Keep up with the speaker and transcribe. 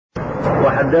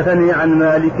وحدثني عن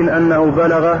مالك أنه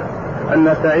بلغه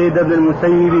أن سعيد بن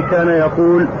المسيب كان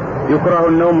يقول يكره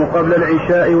النوم قبل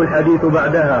العشاء والحديث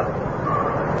بعدها.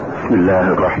 بسم الله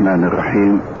الرحمن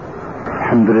الرحيم.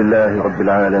 الحمد لله رب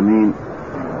العالمين،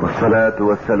 والصلاة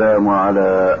والسلام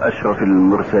على أشرف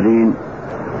المرسلين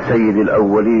سيد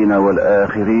الأولين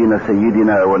والآخرين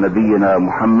سيدنا ونبينا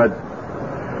محمد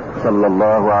صلى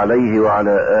الله عليه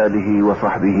وعلى آله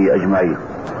وصحبه أجمعين.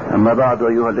 أما بعد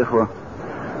أيها الإخوة،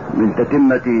 من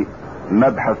تتمة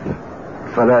مبحث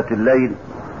صلاة الليل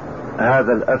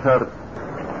هذا الأثر،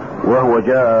 وهو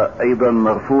جاء أيضا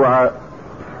مرفوعا: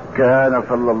 كان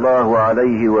صلى الله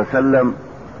عليه وسلم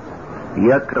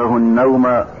يكره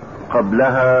النوم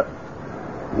قبلها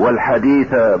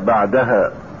والحديث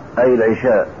بعدها، أي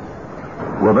العشاء.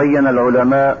 وبين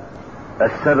العلماء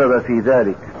السبب في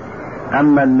ذلك.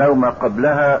 أما النوم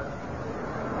قبلها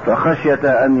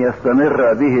فخشية أن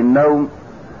يستمر به النوم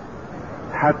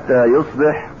حتى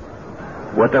يصبح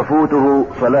وتفوته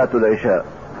صلاة العشاء.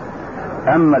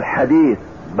 أما الحديث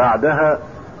بعدها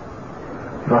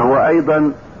فهو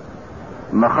أيضا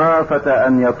مخافة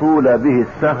أن يطول به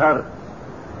السهر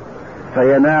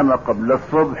فينام قبل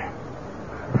الصبح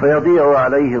فيضيع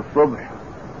عليه الصبح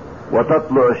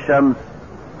وتطلع الشمس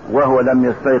وهو لم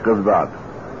يستيقظ بعد.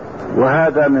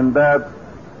 وهذا من باب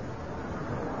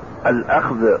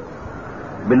الأخذ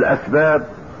بالأسباب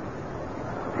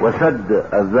وسد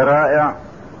الذرائع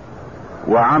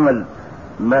وعمل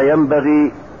ما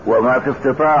ينبغي وما في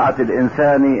استطاعة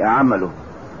الإنسان عمله.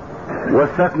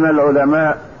 واستثنى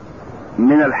العلماء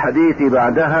من الحديث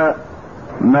بعدها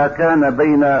ما كان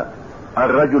بين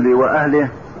الرجل وأهله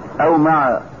أو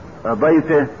مع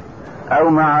ضيفه أو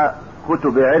مع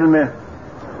كتب علمه،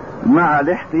 مع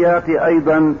الاحتياط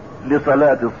أيضا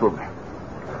لصلاة الصبح.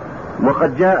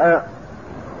 وقد جاء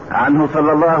عنه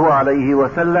صلى الله عليه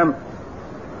وسلم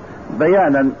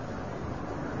بيانا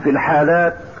في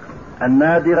الحالات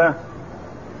النادرة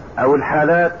أو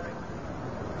الحالات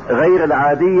غير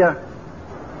العادية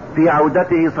في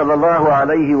عودته صلى الله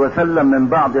عليه وسلم من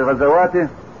بعض غزواته،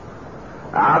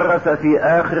 عرس في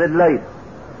آخر الليل،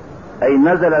 أي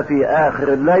نزل في آخر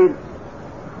الليل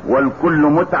والكل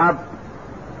متعب،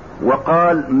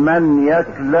 وقال: من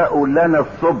يكلأ لنا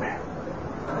الصبح،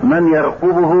 من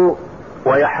يرقبه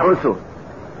ويحرسه،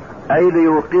 أي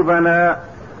ليوقظنا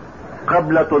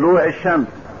قبل طلوع الشمس.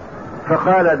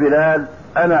 فقال بلال: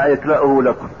 أنا أكلأه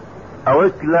لكم، أو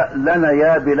اكلأ لنا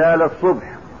يا بلال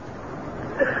الصبح.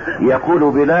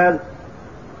 يقول بلال: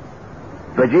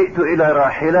 فجئت إلى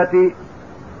راحلتي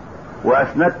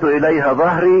وأسندت إليها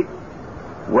ظهري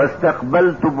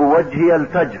واستقبلت بوجهي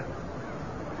الفجر،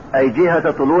 أي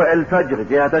جهة طلوع الفجر،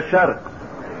 جهة الشرق.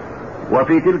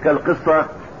 وفي تلك القصة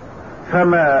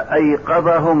فما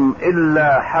أيقظهم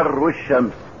إلا حر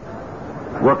الشمس.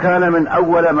 وكان من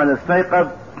أول من استيقظ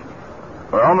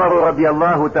عمر رضي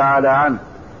الله تعالى عنه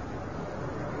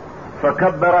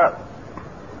فكبر.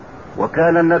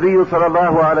 وكان النبي صلى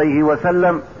الله عليه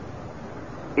وسلم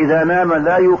إذا نام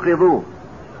لا يوقظوه،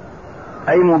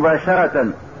 أي مباشرة،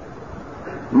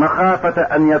 مخافة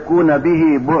أن يكون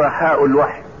به برحاء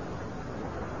الوحي.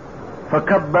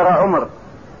 فكبر عمر،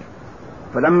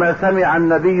 فلما سمع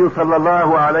النبي صلى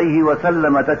الله عليه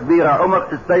وسلم تكبير عمر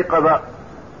استيقظ،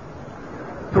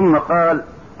 ثم قال: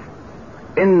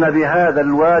 إن بهذا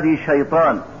الوادي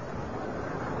شيطان،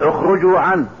 اخرجوا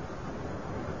عنه.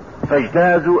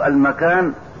 فاجتازوا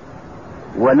المكان،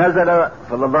 ونزل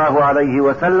صلى الله عليه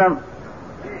وسلم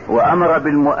وأمر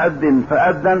بالمؤذن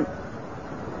فأذن،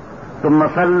 ثم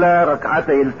صلى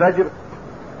ركعتي الفجر،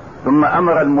 ثم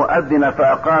أمر المؤذن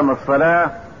فأقام الصلاة،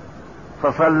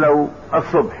 فصلوا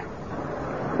الصبح.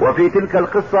 وفي تلك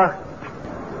القصة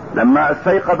لما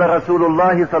استيقظ رسول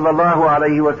الله صلى الله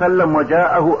عليه وسلم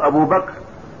وجاءه أبو بكر،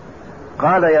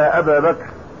 قال: يا أبا بكر،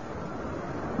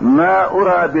 ما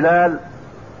أرى بلال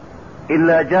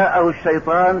إلا جاءه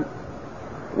الشيطان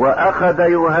وأخذ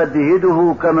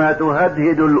يهدهده كما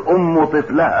تهدهد الأم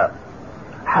طفلها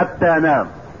حتى نام.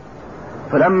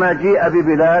 فلما جيء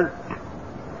ببلال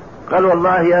قال: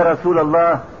 والله يا رسول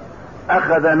الله،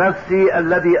 أخذ نفسي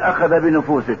الذي أخذ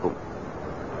بنفوسكم.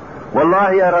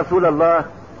 والله يا رسول الله،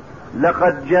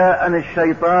 لقد جاءني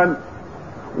الشيطان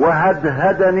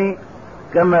وهدهدني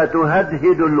كما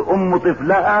تهدهد الأم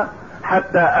طفلها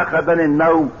حتى أخذني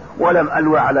النوم ولم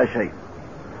ألوى على شيء.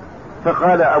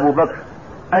 فقال أبو بكر: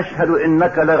 أشهد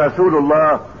إنك لرسول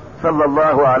الله صلى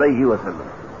الله عليه وسلم.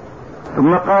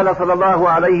 ثم قال صلى الله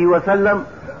عليه وسلم: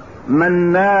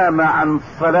 من نام عن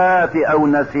الصلاة أو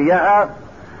نسيها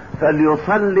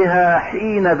فليصلها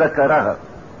حين ذكرها.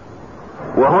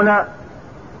 وهنا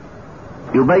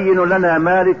يبين لنا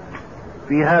مالك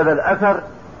في هذا الأثر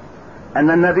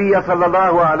أن النبي صلى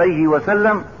الله عليه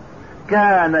وسلم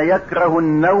كان يكره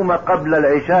النوم قبل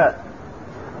العشاء،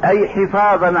 أي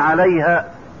حفاظا عليها،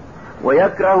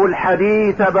 ويكره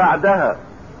الحديث بعدها،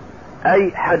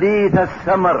 أي حديث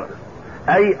الثمر،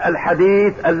 أي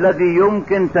الحديث الذي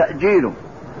يمكن تأجيله،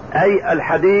 أي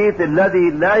الحديث الذي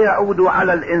لا يعود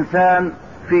على الإنسان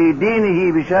في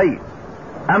دينه بشيء.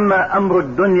 أما أمر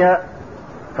الدنيا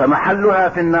فمحلها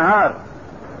في النهار،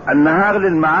 النهار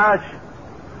للمعاش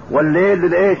والليل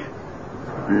للإيش؟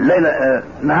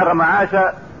 نهار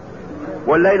معاشا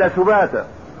والليل سباتا،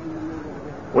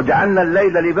 وجعلنا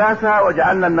الليل لباسا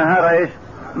وجعلنا النهار إيش؟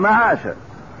 معاشا.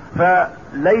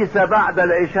 فليس بعد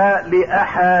العشاء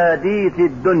لأحاديث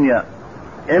الدنيا،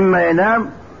 إما ينام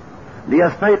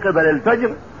ليستيقظ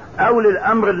للفجر، أو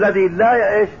للأمر الذي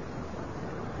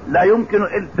لا يمكن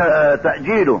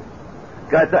تأجيله،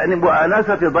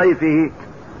 كمؤانسة ضيفه،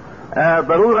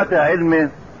 ضرورة علمه،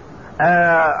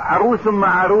 عروس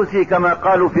مع عروسه كما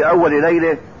قالوا في أول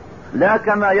ليله، لا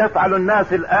كما يفعل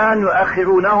الناس الآن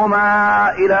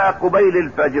يؤخرونهما إلى قبيل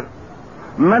الفجر.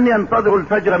 من ينتظر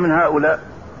الفجر من هؤلاء؟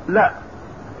 لا.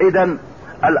 إذن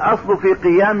الأصل في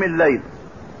قيام الليل،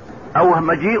 أو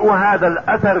مجيء هذا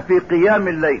الأثر في قيام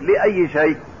الليل لأي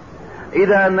شيء،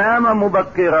 إذا نام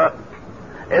مبكرا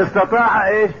استطاع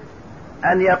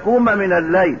أن يقوم من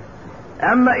الليل.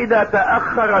 أما إذا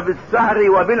تأخر بالسهر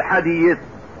وبالحديث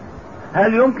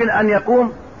هل يمكن أن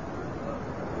يقوم؟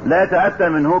 لا يتأتى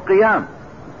منه قيام.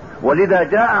 ولذا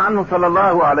جاء عنه صلى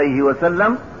الله عليه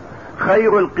وسلم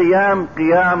خير القيام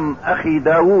قيام أخي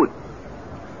داود،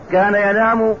 كان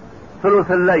ينام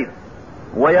ثلث الليل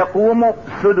ويقوم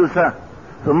سدسه،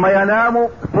 ثم ينام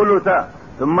ثلثه،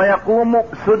 ثم يقوم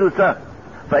سدسه.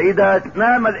 فإذا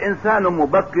نام الإنسان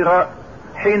مبكرا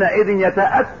حينئذ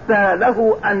يتأتى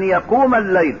له أن يقوم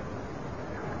الليل.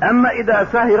 أما إذا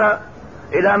سهر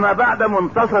إلى ما بعد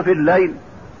منتصف الليل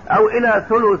أو إلى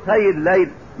ثلثي الليل،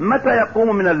 متى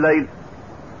يقوم من الليل؟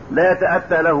 لا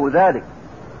يتأتى له ذلك.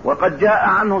 وقد جاء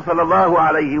عنه صلى الله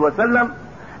عليه وسلم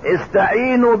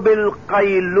استعينوا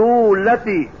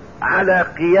بالقيلولة على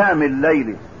قيام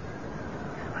الليل،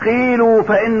 قيلوا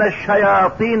فإن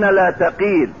الشياطين لا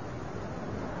تقيل.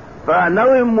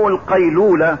 فنوم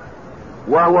القيلولة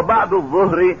وهو بعد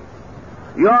الظهر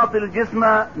يعطي الجسم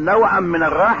نوعا من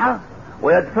الراحة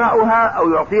ويدفعها أو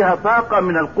يعطيها طاقة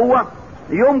من القوة،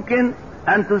 يمكن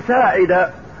أن تساعد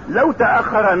لو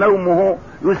تأخر نومه،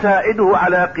 يساعده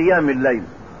على قيام الليل.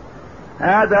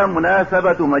 هذا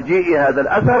مناسبة مجيء هذا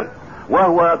الأثر،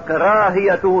 وهو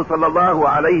كراهيته صلى الله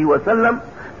عليه وسلم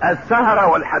السهر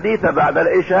والحديث بعد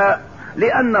العشاء،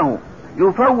 لأنه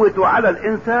يفوت على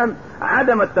الإنسان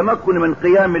عدم التمكن من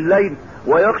قيام الليل،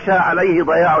 ويخشى عليه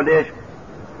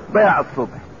ضياع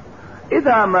الصبح.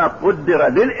 إذا ما قدر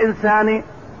للإنسان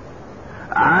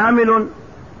عامل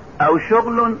أو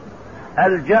شغل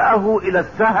ألجأه إلى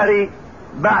السهر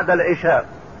بعد العشاء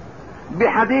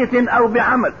بحديث أو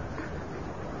بعمل،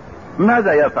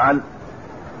 ماذا يفعل؟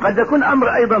 قد يكون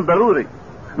أمر أيضا ضروري،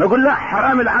 نقول لا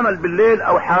حرام العمل بالليل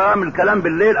أو حرام الكلام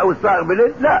بالليل أو السهر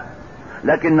بالليل، لا،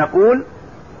 لكن نقول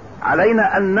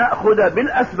علينا أن نأخذ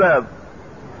بالأسباب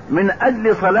من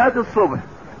أجل صلاة الصبح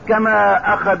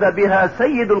كما أخذ بها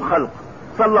سيد الخلق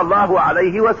صلى الله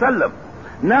عليه وسلم،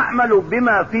 نعمل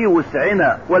بما في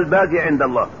وسعنا والباقي عند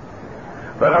الله.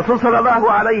 فالرسول صلى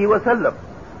الله عليه وسلم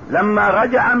لما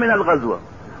رجع من الغزوة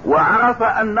وعرف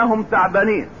أنهم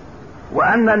تعبانين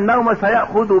وأن النوم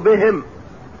سيأخذ بهم،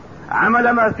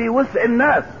 عمل ما في وسع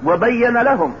الناس وبين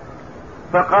لهم،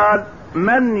 فقال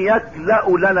من يكلأ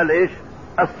لنا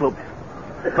الصبح؟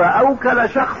 فأوكل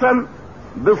شخصا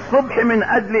بالصبح من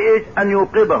أجل أن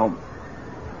يوقظهم.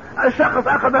 الشخص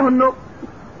أخذه النوم.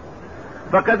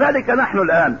 فكذلك نحن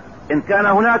الآن إن كان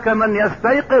هناك من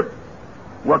يستيقظ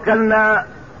وكلنا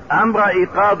أمر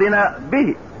إيقاظنا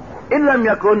به، إن لم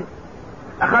يكن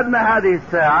أخذنا هذه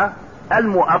الساعة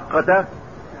المؤقتة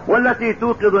والتي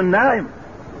توقظ النائم.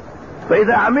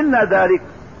 فإذا عملنا ذلك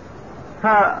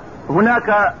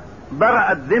فهناك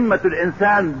برأت ذمة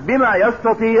الإنسان بما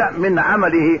يستطيع من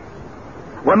عمله،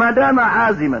 وما دام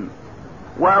عازما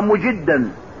ومجدا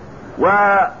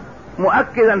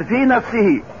ومؤكدا في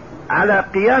نفسه على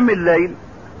قيام الليل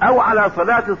أو على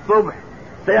صلاة الصبح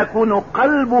سيكون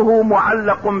قلبه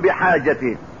معلق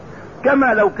بحاجته،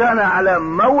 كما لو كان على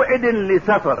موعد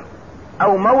لسفر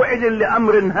أو موعد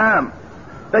لأمر هام،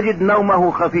 تجد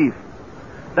نومه خفيف،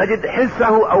 تجد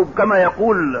حسه أو كما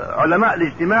يقول علماء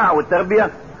الاجتماع والتربية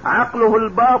عقله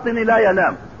الباطن لا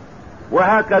ينام،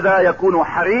 وهكذا يكون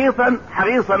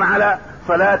حريصا على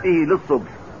صلاته للصبح.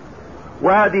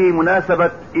 وهذه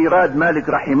مناسبة إيراد مالك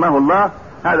رحمه الله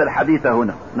هذا الحديث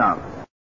هنا. نعم.